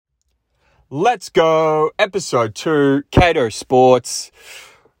Let's go. Episode 2, Cato Sports.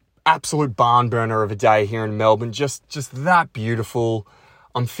 Absolute barn burner of a day here in Melbourne. Just that beautiful.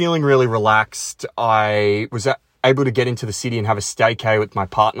 I'm feeling really relaxed. I was able to get into the city and have a staycay with my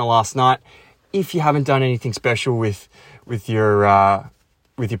partner last night. If you haven't done anything special with your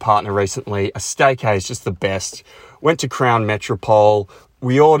partner recently, a staycay is just the best. Went to Crown Metropole.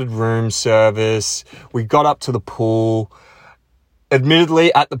 We ordered room service. We got up to the pool.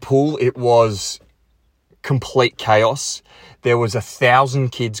 Admittedly, at the pool, it was complete chaos. There was 1,000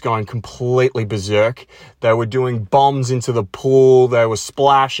 kids going completely berserk. They were doing bombs into the pool. They were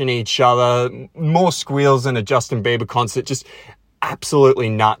splashing each other. More squeals than a Justin Bieber concert. Just absolutely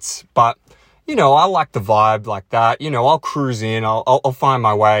nuts. But, I like the vibe like that. I'll cruise in. I'll find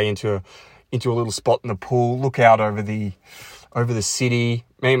my way into a little spot in the pool, look out over the city,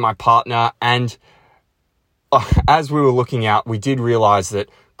 me and my partner. And as we were looking out, we did realize that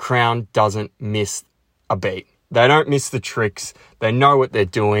Crown doesn't miss a beat. They don't miss the tricks. They know what they're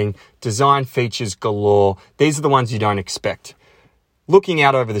doing. Design features galore. These are the ones you don't expect. Looking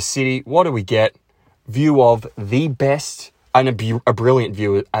out over the city, what do we get? View of the best, and a brilliant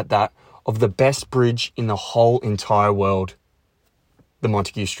view at that, of the best bridge in the whole entire world. The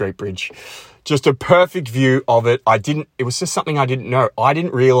Montague Street Bridge. Just a perfect view of it. It was just something I didn't know. I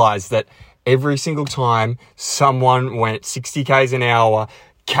didn't realize that every single time someone went 60 k's an hour,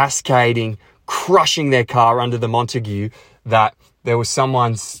 cascading, crushing their car under the Montague, that there was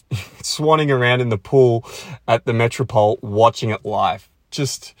someone swanning around in the pool at the Metropole watching it live.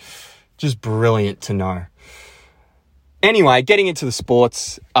 Just brilliant to know. Anyway, getting into the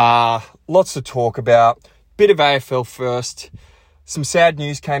sports, lots to talk about. Bit of AFL first. Some sad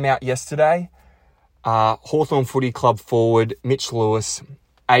news came out yesterday. Hawthorn Footy Club forward Mitch Lewis,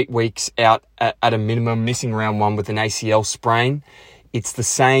 8 weeks out at a minimum, missing round 1 with an ACL sprain. It's the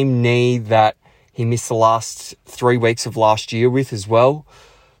same knee that he missed the last 3 weeks of last year with as well.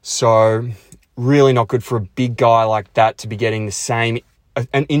 So really not good for a big guy like that to be getting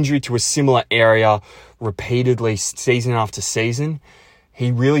an injury to a similar area repeatedly season after season.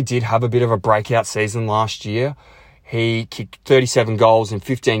 He really did have a bit of a breakout season last year. He kicked 37 goals in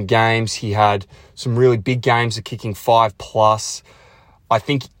 15 games. He had some really big games of kicking 5+. I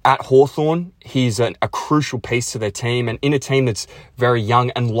think at Hawthorn, he's a crucial piece to their team, and in a team that's very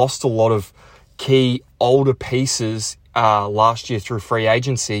young and lost a lot of key older pieces last year through free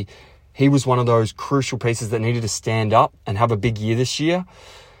agency. He was one of those crucial pieces that needed to stand up and have a big year this year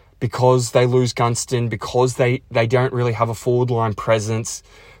because they lose Gunston, because they don't really have a forward line presence,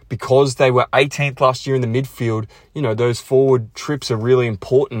 because they were 18th last year in the midfield. Those forward trips are really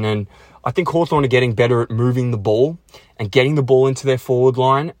important, and I think Hawthorn are getting better at moving the ball and getting the ball into their forward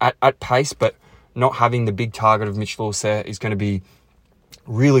line at pace, but not having the big target of Mitch Lewis there is going to be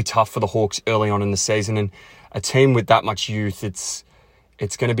really tough for the Hawks early on in the season. And a team with that much youth, it's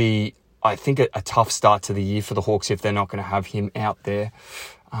going to be, I think, a tough start to the year for the Hawks if they're not going to have him out there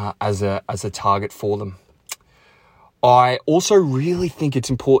as a target for them. I also really think it's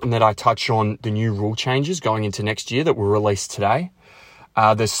important that I touch on the new rule changes going into next year that were released today.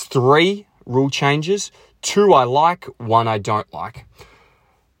 There's 3 rule changes. 2 I like, 1 I don't like.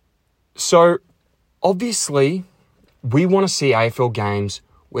 So, obviously, we want to see AFL games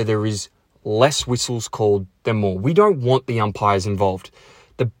where there is less whistles called than more. We don't want the umpires involved.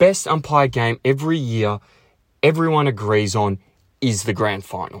 The best umpire game every year, everyone agrees on, is the grand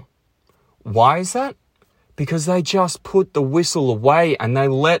final. Why is that? Because they just put the whistle away and they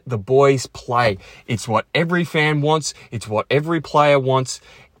let the boys play. It's what every fan wants. It's what every player wants.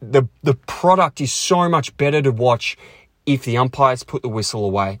 The product is so much better to watch if the umpires put the whistle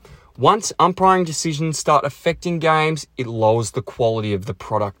away. Once umpiring decisions start affecting games, it lowers the quality of the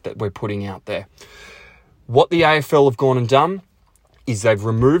product that we're putting out there. What the AFL have gone and done is they've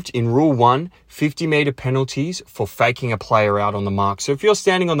removed in Rule 1 50-metre penalties for faking a player out on the mark. So if you're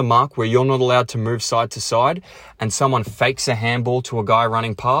standing on the mark where you're not allowed to move side to side and someone fakes a handball to a guy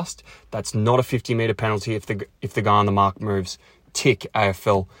running past, that's not a 50-metre penalty if the guy on the mark moves. Tick,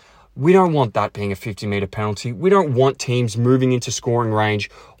 AFL. We don't want that being a 50-metre penalty. We don't want teams moving into scoring range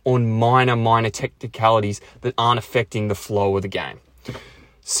on minor technicalities that aren't affecting the flow of the game.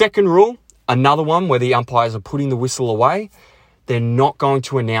 Second rule, another one where the umpires are putting the whistle away. They're not going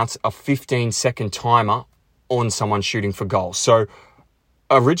to announce a 15-second timer on someone shooting for goals. So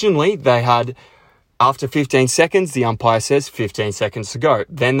originally they had, after 15 seconds, the umpire says 15 seconds to go.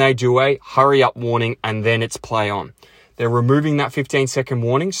 Then they do a hurry up warning and then it's play on. They're removing that 15-second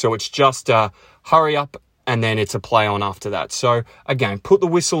warning, so it's just a hurry up and then it's a play on after that. So again, put the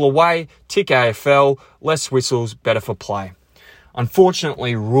whistle away, tick AFL, less whistles, better for play.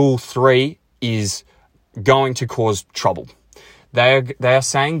 Unfortunately, Rule 3 is going to cause trouble. They are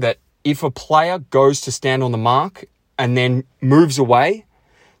saying that if a player goes to stand on the mark and then moves away,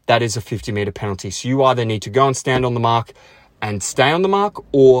 that is a 50-meter penalty. So you either need to go and stand on the mark and stay on the mark,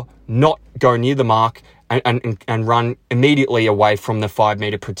 or not go near the mark and run immediately away from the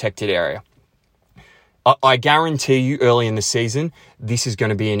 5-meter protected area. I guarantee you early in the season, this is going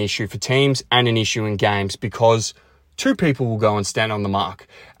to be an issue for teams and an issue in games, because 2 people will go and stand on the mark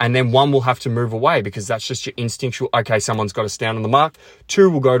and then 1 will have to move away because that's just your instinctual, okay, someone's got to stand on the mark.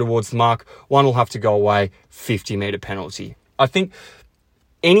 2 will go towards the mark. 1 will have to go away. 50-meter penalty. I think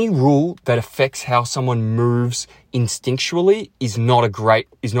any rule that affects how someone moves instinctually is not a great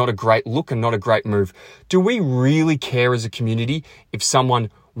look and not a great move. Do we really care as a community if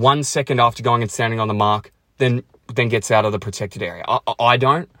someone 1 second after going and standing on the mark then gets out of the protected area? I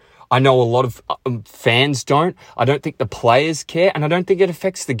don't. I know a lot of fans don't. I don't think the players care, and I don't think it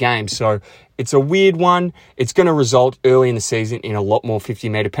affects the game. So it's a weird one. It's going to result early in the season in a lot more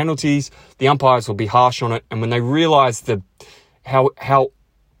 50-meter penalties. The umpires will be harsh on it, and when they realise how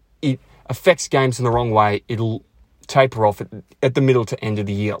it affects games in the wrong way, it'll taper off at the middle to end of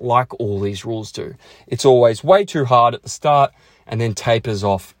the year, like all these rules do. It's always way too hard at the start and then tapers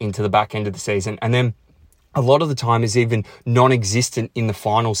off into the back end of the season. And then a lot of the time is even non-existent in the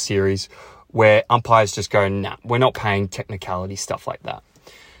final series, where umpires just go, nah, we're not paying technicality, stuff like that.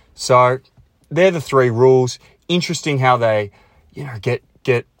 So they're the 3 rules. Interesting how they, get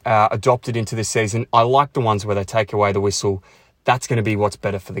adopted into this season. I like the ones where they take away the whistle. That's going to be what's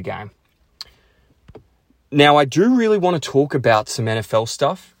better for the game. Now, I do really want to talk about some NFL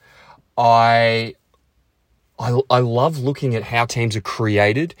stuff. I love looking at how teams are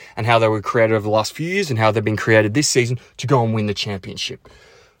created and how they were created over the last few years and how they've been created this season to go and win the championship.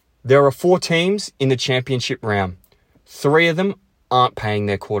 There are 4 teams in the championship round. 3 of them aren't paying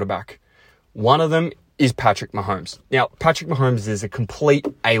their quarterback. One of them is Patrick Mahomes. Now, Patrick Mahomes is a complete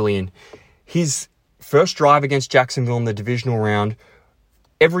alien. His first drive against Jacksonville in the divisional round,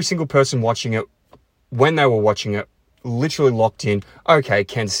 every single person watching it, when they were watching it, literally locked in, okay,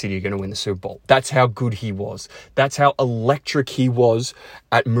 Kansas City are going to win the Super Bowl. That's how good he was. That's how electric he was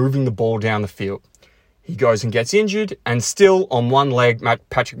at moving the ball down the field. He goes and gets injured, and still on one leg,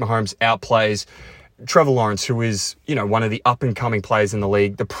 Patrick Mahomes outplays Trevor Lawrence, who is, one of the up-and-coming players in the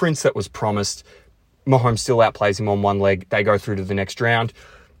league, the prince that was promised. Mahomes still outplays him on one leg. They go through to the next round.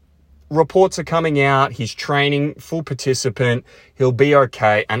 Reports are coming out. He's training, full participant. He'll be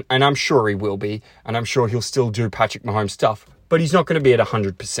okay. And I'm sure he will be. And I'm sure he'll still do Patrick Mahomes stuff. But he's not going to be at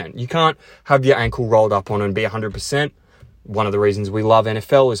 100%. You can't have your ankle rolled up on and be 100%. One of the reasons we love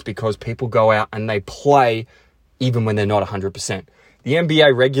NFL is because people go out and they play even when they're not 100%. The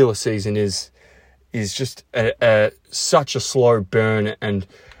NBA regular season is just such a slow burn and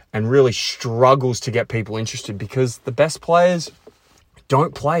really struggles to get people interested, because the best players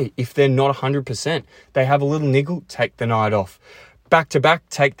don't play if they're not 100%. They have a little niggle, take the night off. Back to back,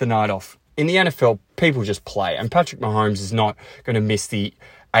 take the night off. In the NFL, people just play. And Patrick Mahomes is not going to miss the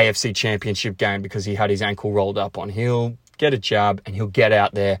AFC Championship game because he had his ankle rolled up on. He'll get a jab and he'll get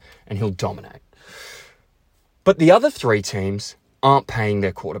out there and he'll dominate. But the other 3 teams aren't paying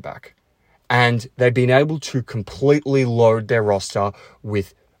their quarterback. And they've been able to completely load their roster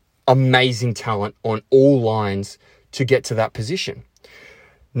with amazing talent on all lines to get to that position.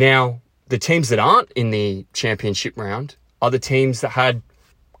 Now, the teams that aren't in the championship round are the teams that had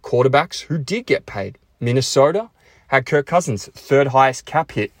quarterbacks who did get paid. Minnesota had Kirk Cousins, 3rd highest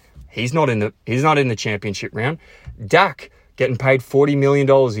cap hit. He's not in the championship round. Dak getting paid $40 million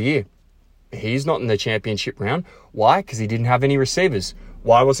a year. He's not in the championship round. Why? Because he didn't have any receivers.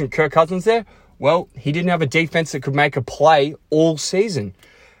 Why wasn't Kirk Cousins there? Well, he didn't have a defense that could make a play all season.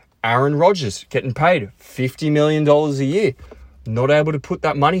 Aaron Rodgers getting paid $50 million a year. Not able to put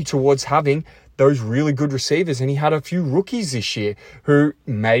that money towards having those really good receivers. And he had a few rookies this year who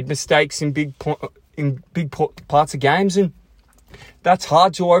made mistakes in big parts of games. And that's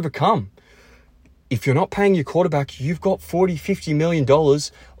hard to overcome. If you're not paying your quarterback, you've got $40, $50 million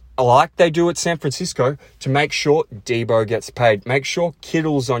like they do at San Francisco to make sure Debo gets paid. Make sure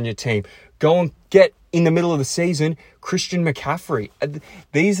Kittle's on your team. Go and get, in the middle of the season, Christian McCaffrey.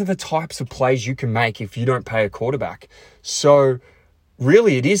 These are the types of plays you can make if you don't pay a quarterback. So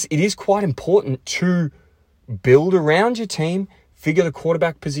really, it is quite important to build around your team, figure the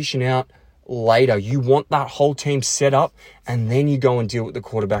quarterback position out later. You want that whole team set up, and then you go and deal with the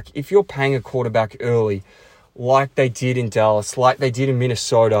quarterback. If you're paying a quarterback early, like they did in Dallas, like they did in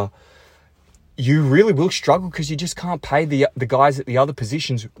Minnesota, you really will struggle because you just can't pay the guys at the other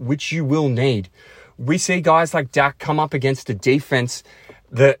positions, which you will need. We see guys like Dak come up against a defense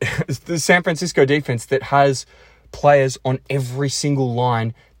the San Francisco defense that has players on every single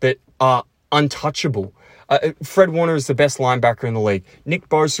line that are untouchable. Fred Warner is the best linebacker in the league. Nick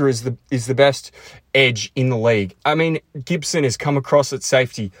Bosa is the best edge in the league. I mean, Gibson has come across at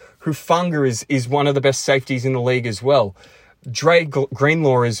safety. Hufanga is one of the best safeties in the league as well. Dre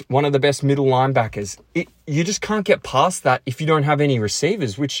Greenlaw is one of the best middle linebackers. You just can't get past that if you don't have any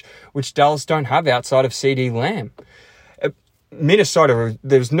receivers, which Dallas don't have outside of CeeDee Lamb. Minnesota,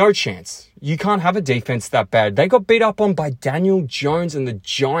 there's no chance. You can't have a defense that bad. They got beat up on by Daniel Jones and the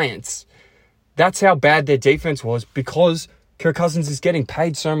Giants. That's how bad their defense was because Kirk Cousins is getting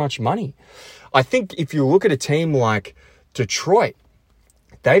paid so much money. I think if you look at a team like Detroit,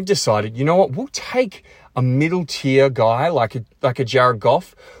 they've decided, you know what, we'll take a middle tier guy like a Jared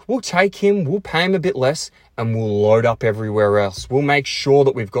Goff. We'll take him, we'll pay him a bit less, and we'll load up everywhere else. We'll make sure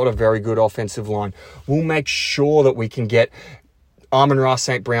that we've got a very good offensive line. We'll make sure that we can get Amon-Ra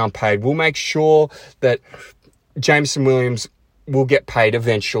St. Brown paid. We'll make sure that Jameson Williams will get paid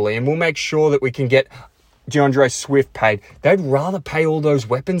eventually, and we'll make sure that we can get DeAndre Swift paid. They'd rather pay all those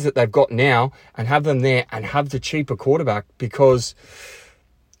weapons that they've got now and have them there and have the cheaper quarterback because,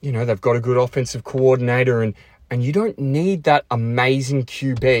 you know, they've got a good offensive coordinator and you don't need that amazing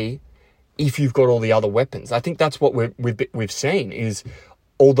QB if you've got all the other weapons. I think that's what we've seen is,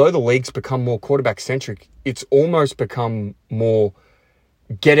 although the league's become more quarterback-centric, it's almost become more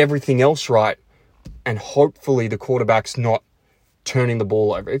get everything else right and hopefully the quarterback's not turning the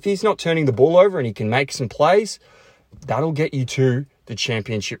ball over. If he's not turning the ball over and he can make some plays, that'll get you to the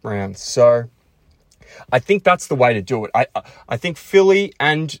championship round. So I think that's the way to do it. I think Philly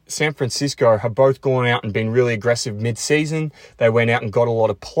and San Francisco have both gone out and been really aggressive mid-season. They went out and got a lot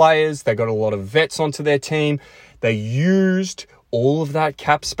of players. They got a lot of vets onto their team. They used all of that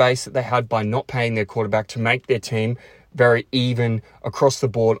cap space that they had by not paying their quarterback to make their team very even across the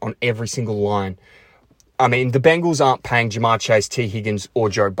board on every single line. I mean, the Bengals aren't paying Jamar Chase, T. Higgins, or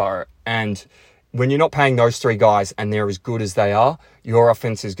Joe Burrow. And when you're not paying those three guys and they're as good as they are, your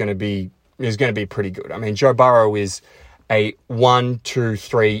offense is going to be pretty good. I mean, Joe Burrow is a 1, 2,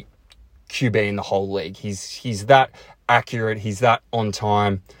 3 QB in the whole league. He's that accurate. He's that on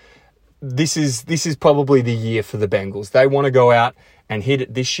time. This is probably the year for the Bengals. They want to go out and hit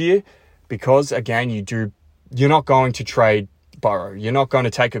it this year because, again, you're not going to trade Burrow. You're not going to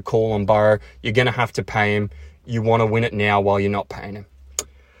take a call on Burrow. You're going to have to pay him. You want to win it now while you're not paying him.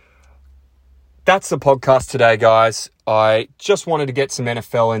 That's the podcast today, guys. I just wanted to get some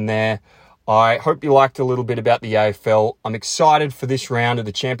NFL in there. I hope you liked a little bit about the AFL. I'm excited for this round of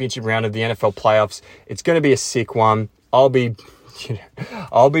the championship round of the NFL playoffs. It's going to be a sick one. I'll be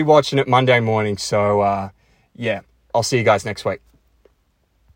watching it Monday morning. So, I'll see you guys next week.